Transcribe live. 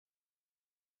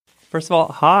First of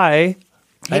all, hi.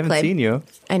 I haven't Clay. seen you.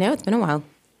 I know, it's been a while.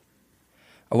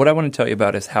 What I want to tell you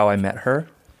about is how I met her.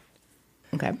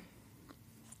 Okay.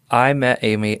 I met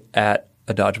Amy at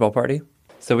a dodgeball party.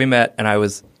 So we met, and I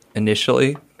was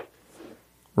initially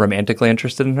romantically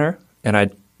interested in her, and I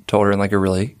told her in like a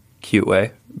really cute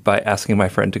way by asking my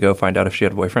friend to go find out if she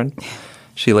had a boyfriend.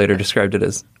 She later described it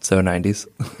as so 90s.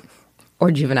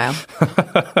 Or juvenile.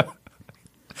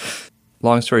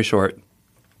 Long story short,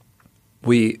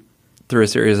 we, through a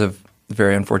series of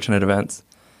very unfortunate events,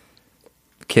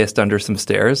 kissed under some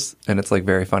stairs, and it's like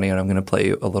very funny, and I'm going to play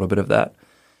you a little bit of that.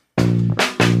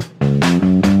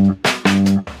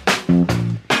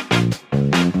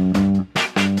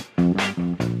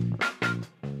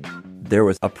 There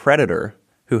was a predator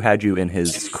who had you in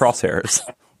his crosshairs.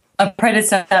 A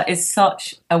predator is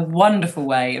such a wonderful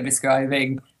way of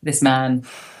describing this man.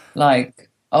 Like,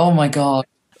 oh my God.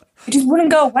 It just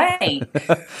wouldn't go away.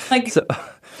 Like,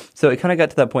 So it kind of got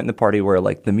to that point in the party where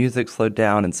like the music slowed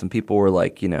down and some people were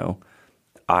like, you know,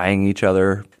 eyeing each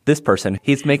other. This person,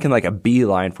 he's making like a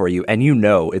beeline for you, and you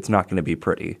know it's not going to be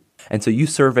pretty. And so you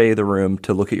survey the room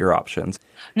to look at your options.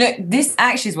 no, this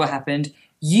actually is what happened.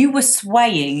 You were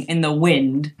swaying in the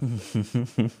wind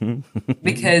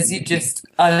because you just,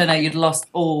 I don't know, you'd lost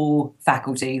all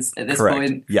faculties at this Correct.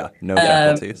 point. Yeah, no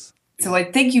faculties. So I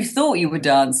think you thought you were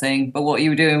dancing, but what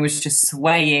you were doing was just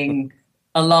swaying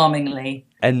alarmingly.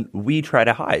 And we try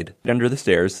to hide under the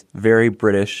stairs, very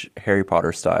British Harry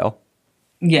Potter style.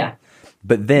 Yeah.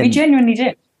 But then, We genuinely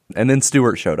did. and then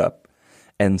Stuart showed up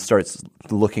and starts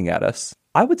looking at us.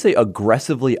 I would say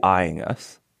aggressively eyeing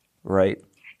us, right?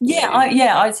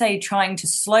 I'd say trying to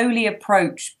slowly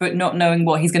approach, but not knowing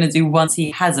what he's going to do once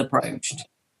he has approached.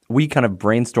 We kind of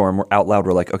brainstorm out loud.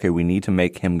 We're like, okay, we need to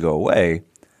make him go away.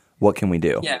 What can we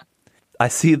do? Yeah. I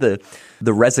see the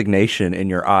resignation in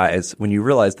your eyes when you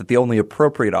realize that the only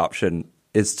appropriate option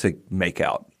is to make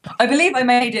out. I believe I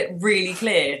made it really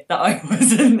clear that I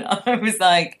wasn't. I was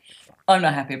like, I'm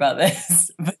not happy about this.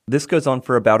 This goes on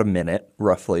for about a minute,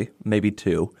 roughly, maybe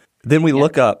two. Then we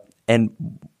look up,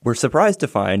 and we're surprised to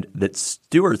find that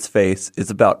Stuart's face is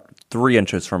about 3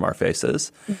 inches from our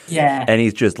faces. Yeah. And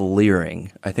he's just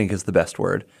leering, I think is the best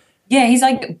word. Yeah, he's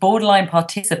like borderline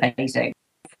participating.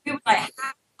 We were like,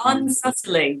 how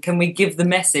unsubtly can we give the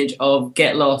message of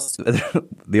get lost?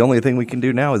 The only thing we can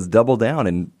do now is double down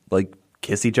and like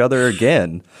kiss each other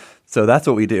again. So that's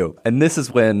what we do. And this is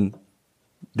when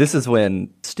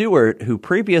Stuart, who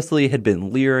previously had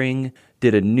been leering,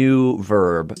 did a new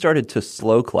verb, started to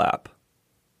slow clap.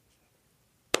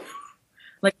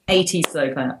 Like 80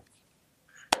 slow clap.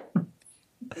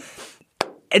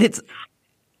 And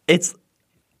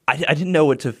I didn't know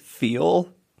what to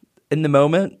feel in the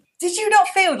moment. Did you not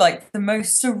feel like the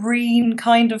most serene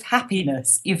kind of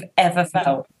happiness you've ever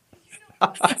felt?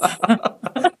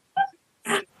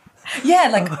 Yeah,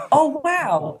 like, oh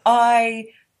wow,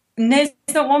 there's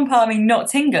not one part of me not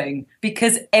tingling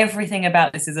because everything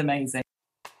about this is amazing.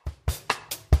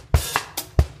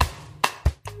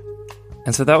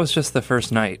 And so that was just the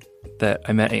first night that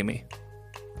I met Amy.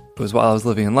 It was while I was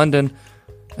living in London,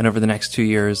 and over the next 2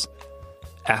 years,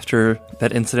 after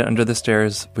that incident under the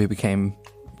stairs, we became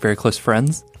very close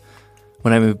friends.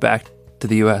 When I moved back to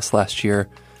the US last year,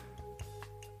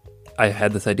 I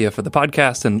had this idea for the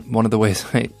podcast, and one of the ways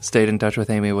I stayed in touch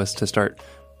with Amy was to start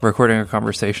recording our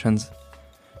conversations.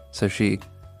 So she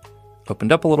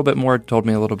opened up a little bit more, told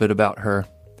me a little bit about her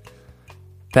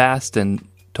past, and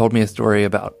told me a story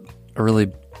about a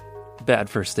really bad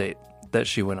first date that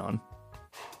she went on.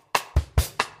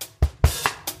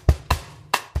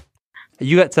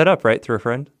 You got set up, right, through a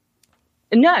friend?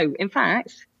 No, in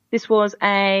fact, this was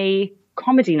a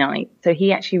comedy night. So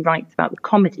he actually writes about the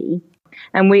comedy.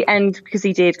 And because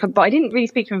he did, but I didn't really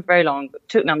speak to him for very long,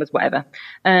 took numbers, whatever.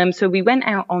 So we went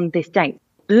out on this date.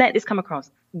 Let this come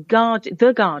across.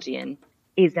 The Guardian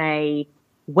is a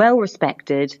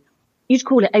well-respected, you'd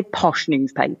call it a posh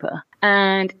newspaper.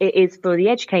 And it is for the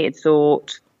educated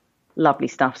sort, lovely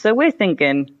stuff. So we're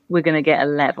thinking we're going to get a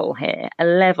level here, a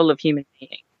level of human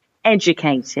being.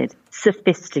 Educated,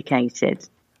 sophisticated,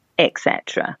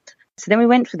 etc. So then we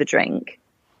went for the drink,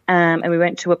 and we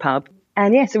went to a pub.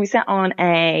 And so we sat on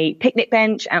a picnic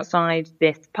bench outside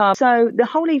this pub. So the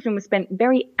whole evening was spent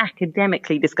very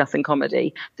academically discussing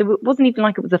comedy. So it wasn't even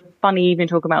like it was a funny evening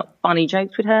talking about funny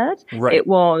jokes we'd heard. Right. It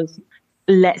was,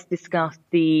 let's discuss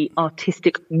the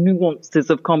artistic nuances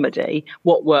of comedy,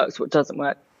 what works, what doesn't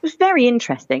work. It was very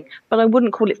interesting, but I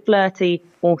wouldn't call it flirty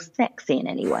or sexy in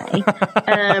any way.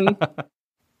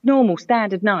 Normal,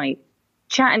 standard night.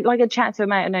 chatting, like a chat to a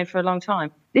mate I know for a long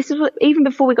time. This is what, even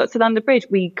before we got to London Bridge,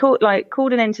 we called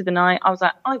an end to the night. I was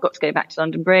like, I've got to go back to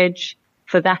London Bridge,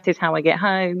 for that is how I get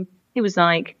home. He was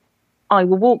like, I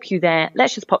will walk you there.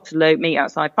 Let's just pop to the Loop, meet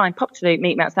outside. Fine, pop to the Loop,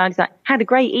 meet me outside. He's like, had a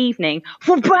great evening.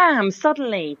 Well, bam!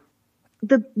 Suddenly,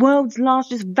 the world's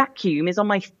largest vacuum is on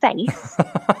my face.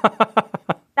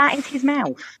 That is his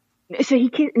mouth. So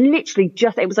he literally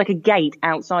just, it was like a gate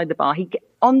outside the bar.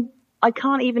 I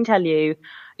can't even tell you.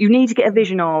 You need to get a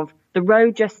vision of the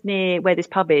road just near where this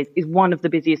pub is one of the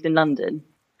busiest in London.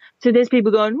 So there's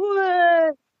people going,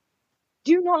 whoa.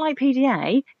 Do you not like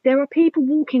PDA? There are people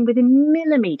walking within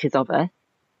millimetres of us.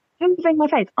 Moving my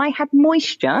face. I had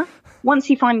moisture once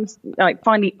he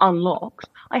finally unlocked.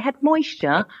 I had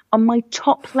moisture on my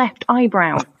top left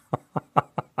eyebrow.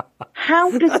 How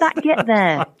does that get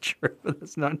there? Not true.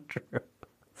 That's not true.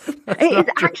 It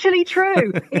is actually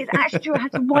true. It's actually true. I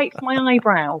had to wipe my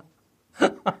eyebrow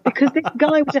because this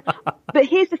guy was. But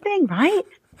here's the thing, right?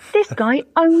 This guy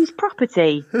owns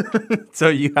property. So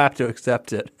you have to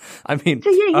accept it. I mean,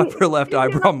 upper left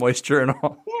eyebrow moisture and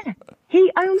all. Yeah.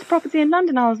 He owns property in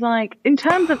London. I was like, in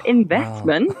terms of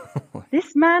investment,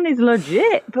 this man is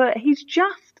legit, but he's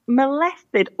just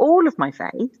molested all of my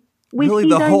face. Really,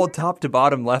 the whole top to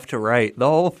bottom, left to right, the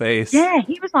whole face. Yeah,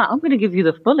 he was like, I'm going to give you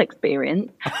the full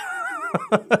experience.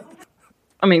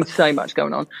 I mean, so much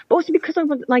going on, but also because I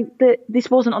was like,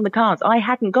 this wasn't on the cards. I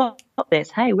hadn't got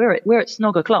this. Hey, we're at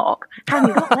Snog o'clock.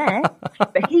 Hadn't got there,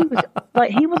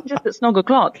 but he wasn't just at Snog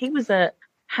o'clock. He was at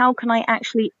how can I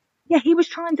actually? Yeah, he was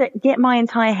trying to get my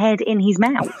entire head in his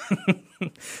mouth.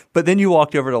 But then you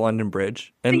walked over to London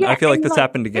Bridge, and I feel like this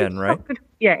happened again, right?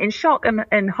 In shock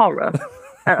and horror.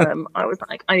 I was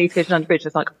like, I need to go to London Bridge.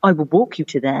 It's like, I will walk you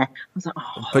to there. I was like,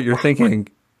 oh. But you're thinking,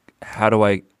 how do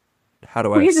I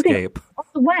escape? On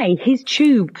the way, his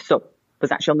tube stop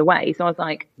was actually on the way. So I was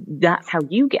like, that's how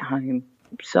you get home.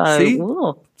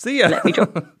 So, See ya.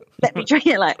 Let me try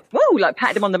it. Like, whoa, like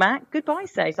patted him on the back. Goodbye,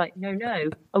 sir. He's like, no,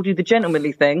 I'll do the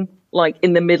gentlemanly thing. Like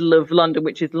in the middle of London,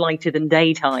 which is lighter than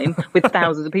daytime with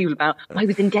thousands of people about. I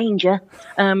was in danger.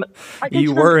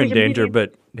 You were in danger,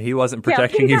 but he wasn't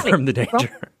protecting you from the danger.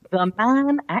 Well, the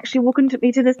man actually walking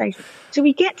me to the station. So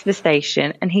we get to the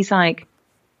station and he's like,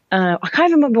 I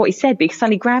can't remember what he said, but he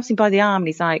suddenly grabs him by the arm and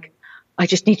he's like, I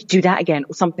just need to do that again,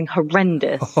 or something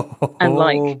horrendous and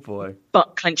like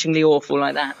butt clenchingly awful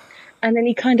like that. And then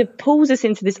he kind of pulls us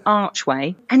into this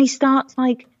archway and he starts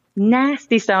like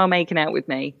nasty style making out with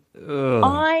me. Ugh.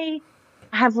 I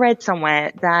have read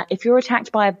somewhere that if you're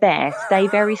attacked by a bear, stay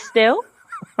very still.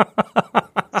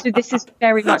 So this is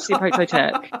very much the approach I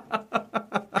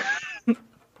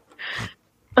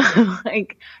took.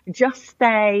 Like, just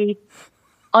stay.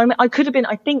 I could have been,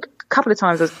 I think a couple of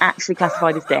times I was actually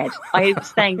classified as dead. I was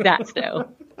staying that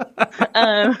still.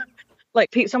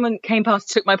 Like someone came past,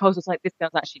 took my pulse, was like, this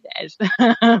girl's actually dead.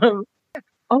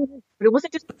 But it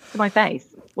wasn't just to my face.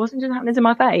 It wasn't just happening to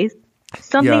my face.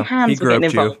 Suddenly hands were getting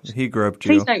involved. He groped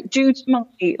you. Please note, due to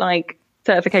my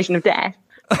certification of death,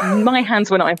 my hands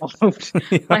were not involved.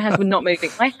 My hands were not moving.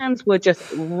 My hands were just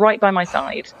right by my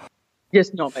side.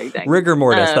 Just not moving. Rigor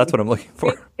mortis, that's what I'm looking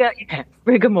for. Yeah,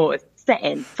 rigor mortis.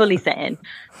 Fully set in.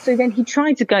 So then he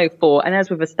tried to go for, and as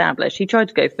we've established, he tried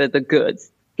to go for the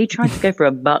goods. He tried to go for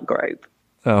a butt grope.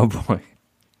 Oh boy.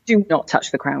 Do not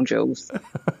touch the crown jewels.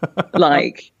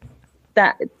 Like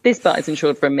that, this butt is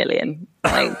insured for $1 million.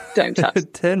 Like, don't touch.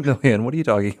 10 million. What are you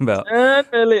talking about? 10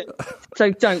 million.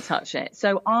 So don't touch it.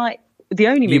 So the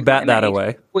only move you bat that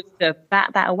away was to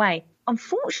bat that away.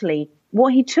 Unfortunately,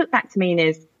 what he took back to mean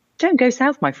is, don't go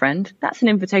south, my friend. That's an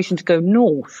invitation to go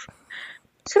north.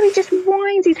 So he just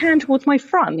winds his hand towards my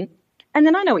front. And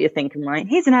then I know what you're thinking, right?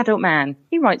 He's an adult man.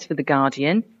 He writes for The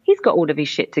Guardian. He's got all of his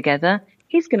shit together.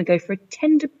 He's going to go for a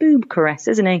tender boob caress,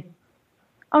 isn't he?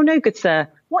 Oh, no, good sir.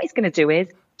 What he's going to do is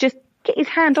just get his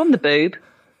hand on the boob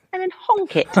and then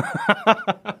honk it.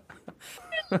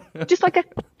 Just like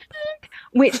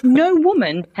which no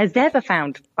woman has ever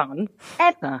found fun,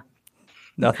 ever.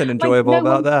 Nothing enjoyable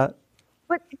about that.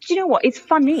 But do you know what? It's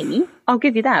funny. I'll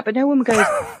give you that. But no woman goes,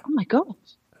 oh, my God.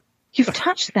 You've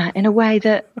touched that in a way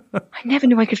that I never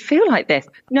knew I could feel like this.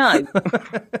 No.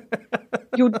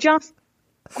 You're just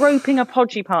groping a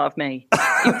podgy part of me.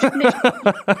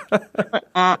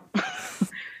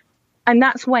 And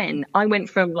that's when I went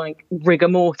from like rigor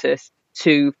mortis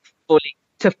to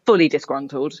fully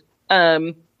disgruntled.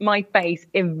 My face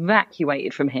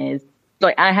evacuated from his.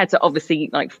 Like I had to obviously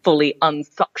like fully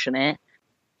unsuction it.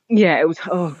 Yeah, it was,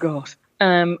 oh God.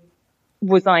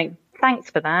 Was like, thanks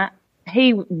for that.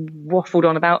 He waffled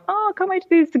on about, I can't wait to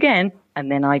do this again.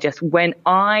 And then I just, when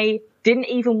I Didn't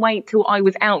even wait till I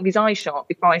was out of his eye shot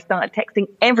before I started texting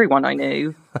everyone I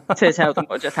knew to tell them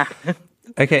what just happened.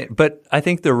 Okay, but I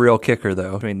think the real kicker,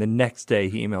 though, I mean, the next day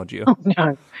he emailed you. Oh,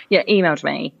 no. Yeah, emailed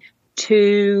me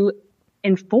to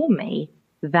inform me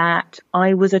that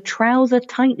I was a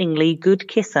trouser-tighteningly good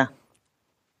kisser.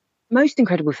 Most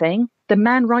incredible thing, the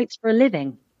man writes for a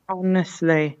living.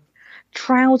 Honestly.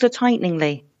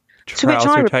 Trouser-tighteningly. To which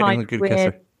I replied good with,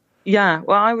 kisser. yeah,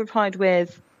 well, I replied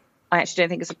with, I actually don't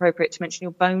think it's appropriate to mention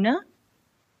your boner.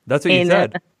 That's what you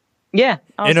said. Yeah.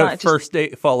 I was In a like, first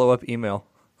date follow-up email.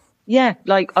 yeah,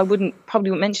 like I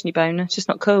probably wouldn't mention your boner. It's just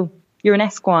not cool. You're an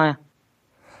esquire.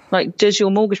 Like, does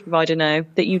your mortgage provider know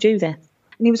that you do this?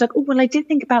 And he was like, oh, well, I did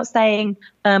think about saying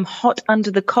hot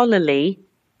under the collarly.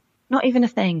 Not even a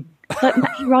thing. Like,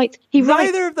 he writes.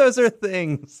 Neither of those are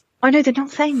things. I know they're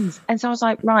not things. And so I was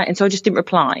like, right. And so I just didn't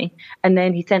reply. And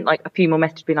then he sent like a few more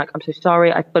messages being like, I'm so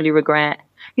sorry. I fully regret.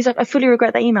 He's like, I fully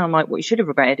regret that email. I'm like, what you should have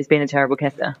regretted is being a terrible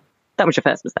kisser. That was your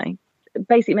first mistake.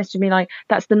 Basically messaged me like,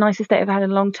 that's the nicest date I've had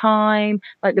in a long time.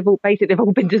 Like they've all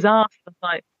been disasters. I'm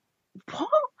like, what?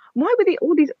 Why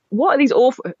were what are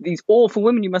these awful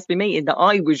women you must be meeting that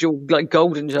I was your like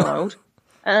golden child?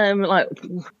 Like,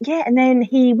 yeah. And then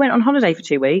he went on holiday for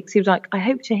 2 weeks. He was like, I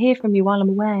hope to hear from you while I'm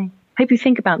away. Hope you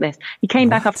think about this. He came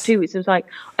back after 2 weeks. He was like,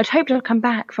 I'd hoped I'd come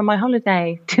back from my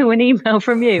holiday to an email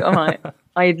from you. I'm like,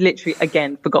 I had literally,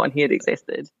 again, forgotten he had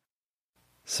existed.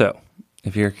 So,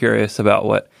 if you're curious about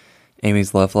what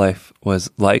Amy's love life was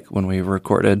like when we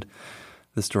recorded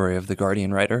the story of the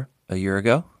Guardian writer a year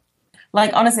ago.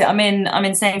 Like, honestly, I'm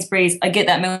in Sainsbury's. I get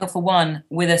that meal for one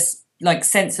with a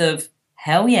sense of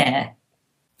hell yeah.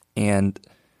 And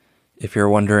if you're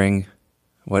wondering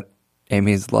what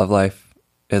Amy's love life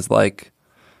is like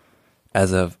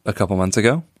as of a couple months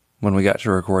ago when we got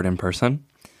to record in person,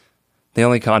 the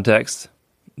only context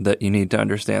that you need to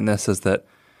understand this is that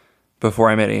before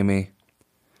I met Amy,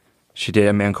 she dated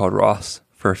a man called Ross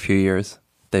for a few years.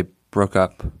 They broke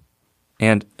up.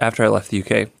 And after I left the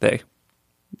UK, they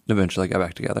eventually got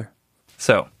back together.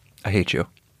 So, I hate you.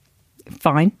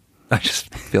 Fine. I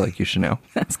just feel like you should know.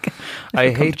 That's good. I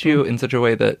hate you in such a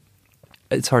way that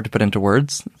it's hard to put into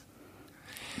words.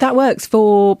 That works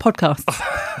for podcasts.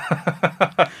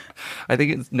 I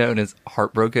think it's known as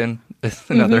heartbroken. It's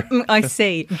another. I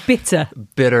see. Bitter.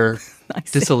 Bitter, I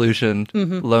see. disillusioned,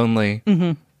 lonely.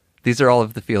 These are all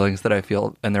of the feelings that I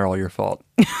feel, and they're all your fault.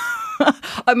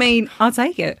 I mean, I'll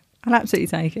take it. I'll absolutely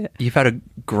take it. You've had a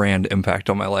grand impact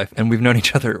on my life, and we've known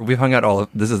each other. We've hung out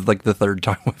this is like the third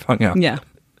time we've hung out. Yeah.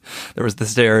 There was the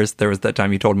stairs. There was that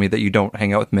time you told me that you don't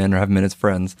hang out with men or have men as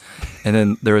friends. And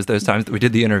then there was those times that we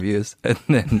did the interviews. And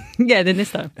then... Yeah, then this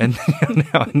time. And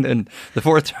then the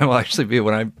fourth time will actually be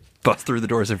when I bust through the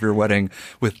doors of your wedding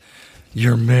with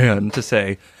your man to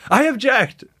say, I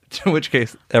object! In which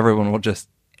case, everyone will just...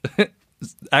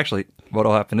 Actually, what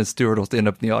will happen is Stuart will stand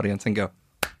up in the audience and go...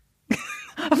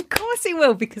 Of course he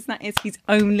will, because that is his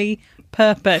only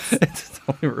purpose. It's his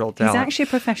only real talent. He's actually a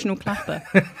professional clapper.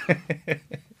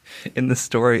 In the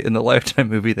story, in the Lifetime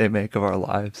movie they make of our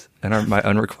lives and my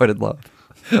unrequited love.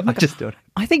 I just don't.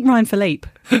 I think Ryan Philippe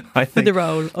for the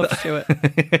role of Stuart.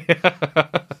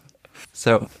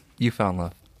 So, you found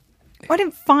love. I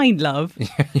didn't find love.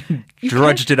 You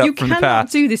drudged it up from the You cannot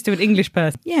past. do this to an English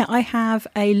person. Yeah, I have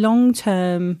a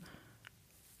long-term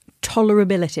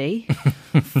tolerability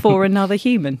for another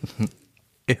human.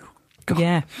 Ew, God.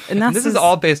 Yeah. And that's This is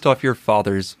all based off your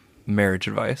father's marriage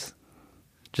advice.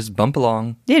 Just bump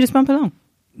along. Yeah, just bump along.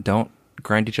 Don't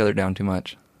grind each other down too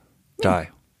much. Die.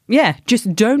 Yeah,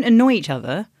 just don't annoy each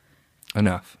other.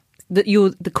 Enough. That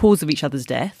you're the cause of each other's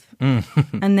death.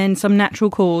 And then some natural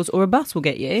cause or a bus will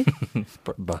get you.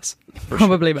 Bus. For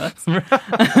Probably bus.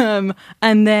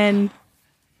 And then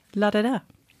la-da-da.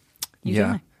 You yeah.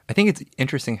 don't know. I think it's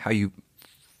interesting how you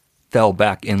fell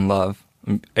back in love.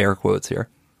 Air quotes here.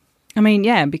 I mean,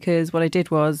 yeah, because what I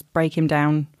did was break him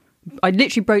down. I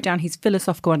literally broke down his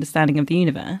philosophical understanding of the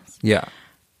universe. Yeah.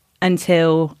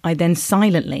 Until I then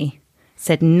silently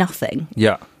said nothing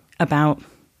Yeah. about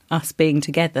us being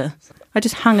together. I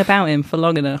just hung about him for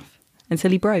long enough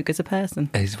until he broke as a person.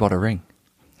 He's bought a ring.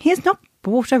 He has not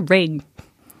bought a ring.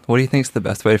 What do you think is the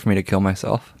best way for me to kill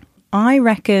myself? I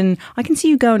reckon I can see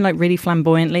you going like really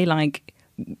flamboyantly, like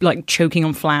choking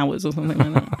on flowers or something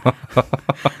like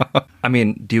that. I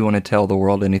mean, do you want to tell the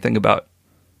world anything about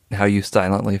how you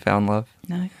silently found love?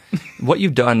 No. What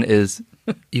you've done is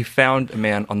you found a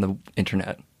man on the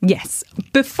internet. Yes.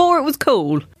 Before it was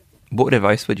cool. What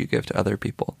advice would you give to other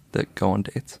people that go on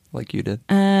dates like you did?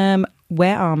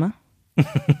 Wear armor.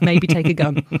 Maybe take a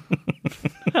gun.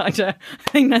 I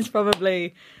think that's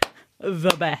probably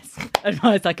the best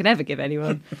advice I can ever give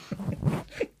anyone.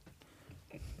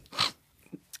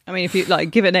 I mean, if you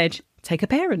like give it an edge, take a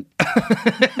parent.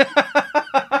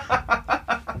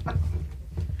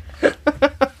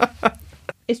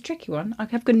 It's a tricky one.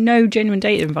 I've got no genuine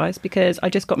dating advice because I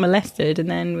just got molested and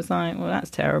then was like, well, that's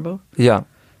terrible. Yeah.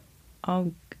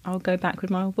 I'll go back with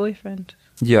my old boyfriend.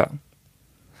 Yeah.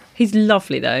 He's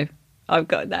lovely though.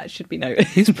 That should be noted.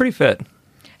 He's pretty fit.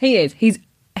 He is. He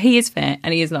is fit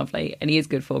and he is lovely and he is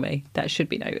good for me. That should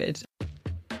be noted.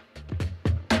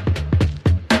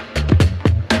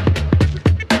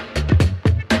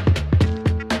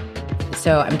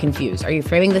 So I'm confused. Are you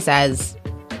framing this as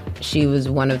she was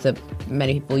one of the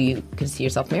many people you could see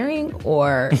yourself marrying,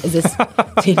 or is this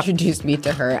to introduce me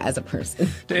to her as a person?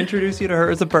 To introduce you to her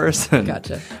as a person.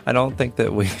 Gotcha. I don't think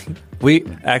that we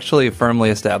actually firmly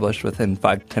established within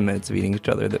 5 to 10 minutes of meeting each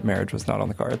other that marriage was not on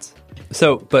the cards.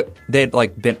 So, but they'd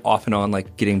like been off and on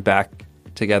like getting back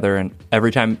together, and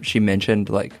every time she mentioned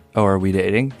like, oh, are we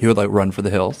dating? He would like run for the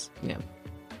hills. Yeah.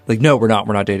 Like, no, we're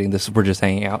not dating. We're just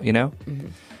hanging out, you know? Mm-hmm.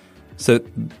 So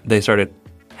they started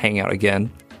hanging out again,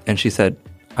 and she said,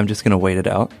 I'm just going to wait it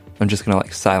out. I'm just going to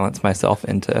like silence myself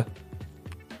into,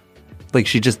 like,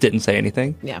 she just didn't say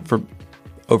anything for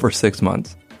over 6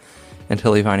 months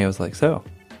until he finally was like, so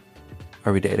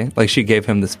are we dating? Like, she gave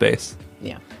him the space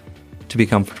to be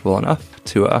comfortable enough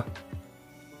to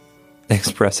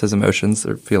express his emotions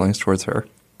or feelings towards her.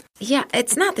 Yeah,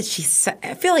 it's not that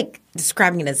I feel like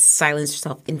describing it as silence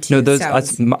yourself into. No,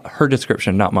 that's her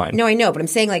description, not mine. No, I know, but I'm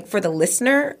saying like for the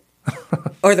listener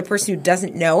or the person who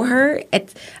doesn't know her, I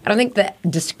don't think the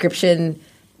description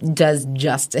does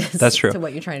justice. That's true. To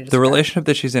what you're trying to describe. The relationship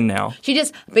that she's in now. She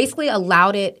just basically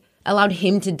allowed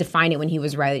him to define it when he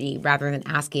was ready, rather than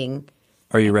asking,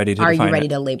 "Are you ready to? Are you ready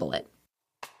to label it?"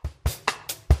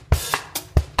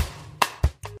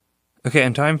 Okay,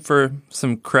 and time for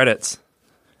some credits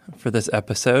for this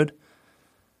episode.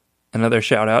 Another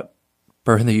shout out,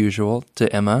 per the usual,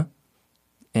 to Emma.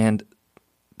 And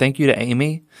thank you to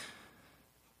Amy.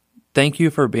 Thank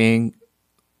you for being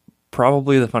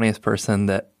probably the funniest person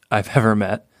that I've ever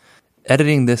met.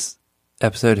 Editing this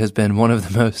episode has been one of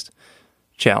the most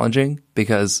challenging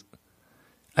because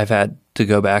I've had to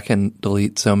go back and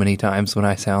delete so many times when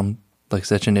I sound like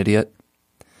such an idiot,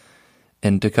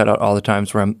 and to cut out all the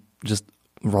times where I'm just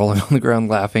rolling on the ground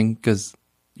laughing because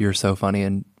you're so funny,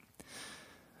 and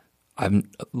I'm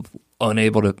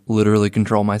unable to literally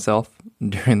control myself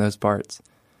during those parts.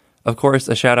 Of course,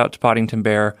 a shout out to Poddington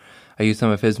Bear. I use some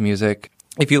of his music.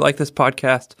 If you like this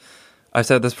podcast, I've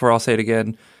said this before, I'll say it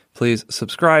again. Please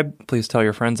subscribe. Please tell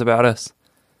your friends about us.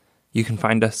 You can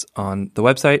find us on the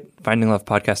website,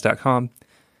 findinglovepodcast.com.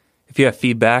 If you have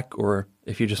feedback or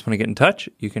if you just want to get in touch,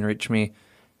 you can reach me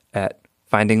at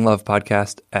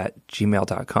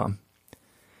findinglovepodcast@gmail.com.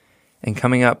 And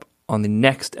coming up on the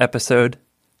next episode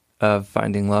of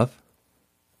Finding Love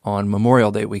on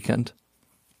Memorial Day weekend.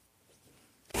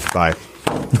 Bye.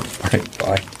 All right,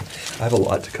 bye. I have a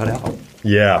lot to cut out.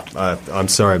 Yeah, I'm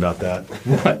sorry about that.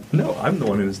 What? No, I'm the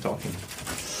one who was talking.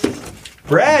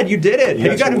 Brad, you did it.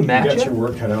 Have you got a match You got yet? your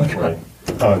work cut out for you.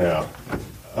 Oh, no.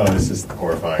 Oh, this is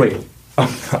horrifying. Wait.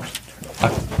 Oh, God.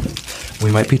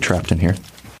 We might be trapped in here.